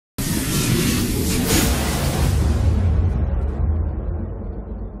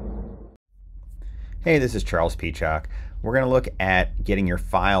Hey, this is Charles Peacock. We're going to look at getting your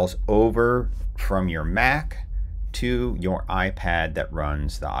files over from your Mac to your iPad that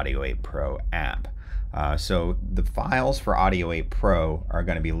runs the Audio Ape Pro app. So the files for Audio Ape Pro are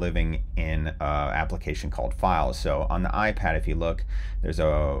going to be living in an application called Files. So on the iPad, if you look, there's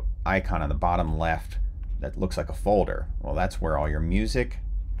a icon on the bottom left that looks like a folder. Well, that's where all your music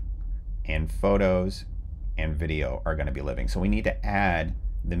and photos and video are going to be living. So we need to add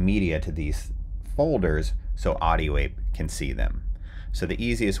the media to these folders so Audio Ape can see them. So the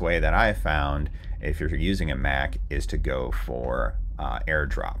easiest way that I found, if you're using a Mac, is to go for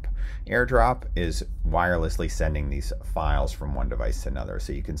AirDrop. AirDrop is wirelessly sending these files from one device to another.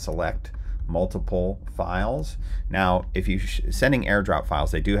 So you can select multiple files. Now, if you're sending AirDrop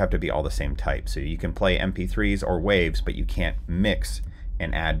files, they do have to be all the same type. So you can play MP3s or waves, but you can't mix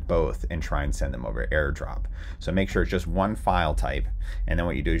and add both and try and send them over AirDrop. So make sure it's just one file type. And then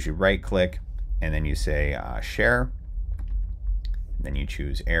what you do is you right click and then you say share. Then you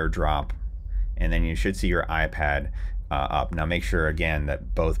choose AirDrop. And then you should see your iPad up. Now make sure again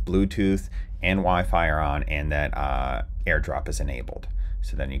that both Bluetooth and Wi-Fi are on and that AirDrop is enabled.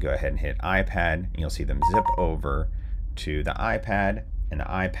 So then you go ahead and hit iPad and you'll see them zip over to the iPad, and the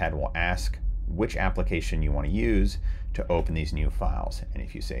iPad will ask which application you want to use to open these new files. And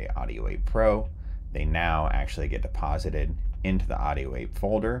if you say Audio Ape Pro, they now actually get deposited into the Audio Ape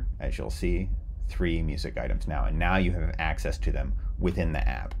folder. As you'll see, 3 music items now, and now you have access to them within the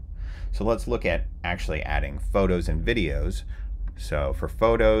app. So let's look at actually adding photos and videos. So for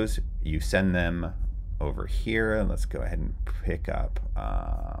photos, you send them over here. Let's go ahead and pick up,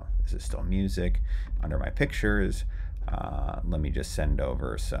 this is still music, under my pictures. Let me just send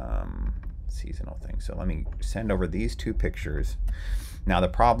over some seasonal things. So let me send over these 2 pictures. Now the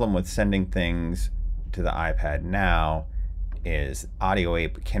problem with sending things to the iPad now is Audio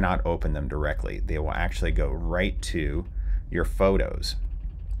Ape cannot open them directly. They will actually go right to your photos.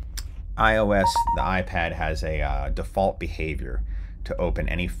 iOS, the iPad has a default behavior to open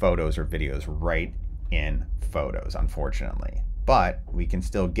any photos or videos right in Photos, unfortunately. But we can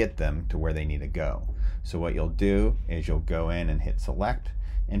still get them to where they need to go. So what you'll do is you'll go in and hit select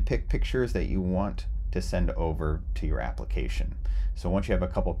and pick pictures that you want to send over to your application. So once you have a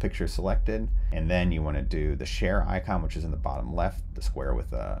couple pictures selected, and then you want to do the share icon, which is in the bottom left, the square with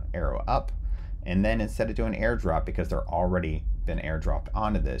the arrow up. And then instead of doing AirDrop, because they're already been AirDropped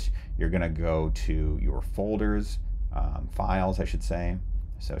onto this, you're going to go to your folders, files, I should say.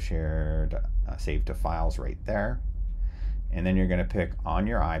 So shared, save to files right there. And then you're going to pick on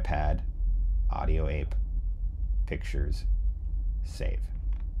your iPad, Audio Ape, Pictures, Save.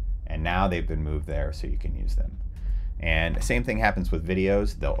 And now they've been moved there so you can use them. And same thing happens with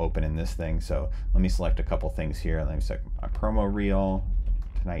videos. They'll open in this thing. So let me select a couple things here. Let me select a promo reel,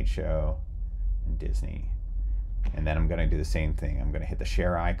 Tonight Show, and Disney. And then I'm going to do the same thing. I'm going to hit the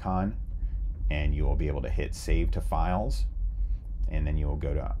share icon, and you will be able to hit save to files. And then you will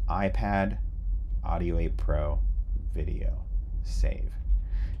go to iPad, Audio Ape Pro, Video, Save.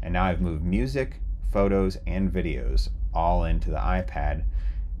 And now I've moved music, photos, and videos all into the iPad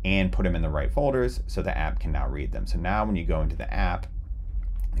and put them in the right folders so the app can now read them. So now when you go into the app,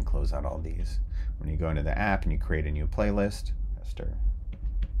 and close out all these, when you go into the app and you create a new playlist, and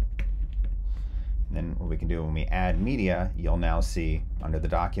then what we can do when we add media, you'll now see under the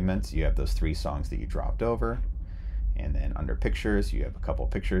documents, you have those 3 songs that you dropped over. And then under pictures, you have a couple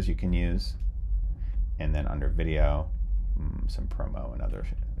pictures you can use. And then under video, some promo and other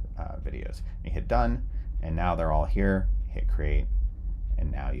videos. You hit done, and now they're all here. Hit create,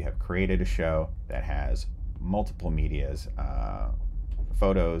 and now you have created a show that has multiple medias,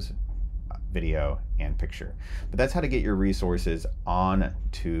 photos, video, and picture. But that's how to get your resources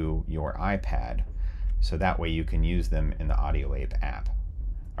onto your iPad, so that way you can use them in the Audio Ape app.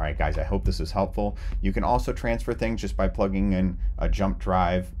 All right, guys, I hope this was helpful. You can also transfer things just by plugging in a jump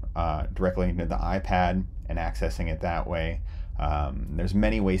drive directly into the iPad and accessing it that way. There's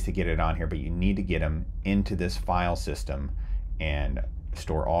many ways to get it on here, but you need to get them into this file system and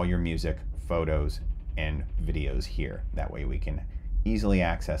store all your music, photos, and videos here. That way we can easily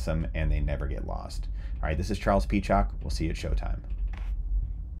access them and they never get lost. All right, this is Charles Peacock. We'll see you at showtime.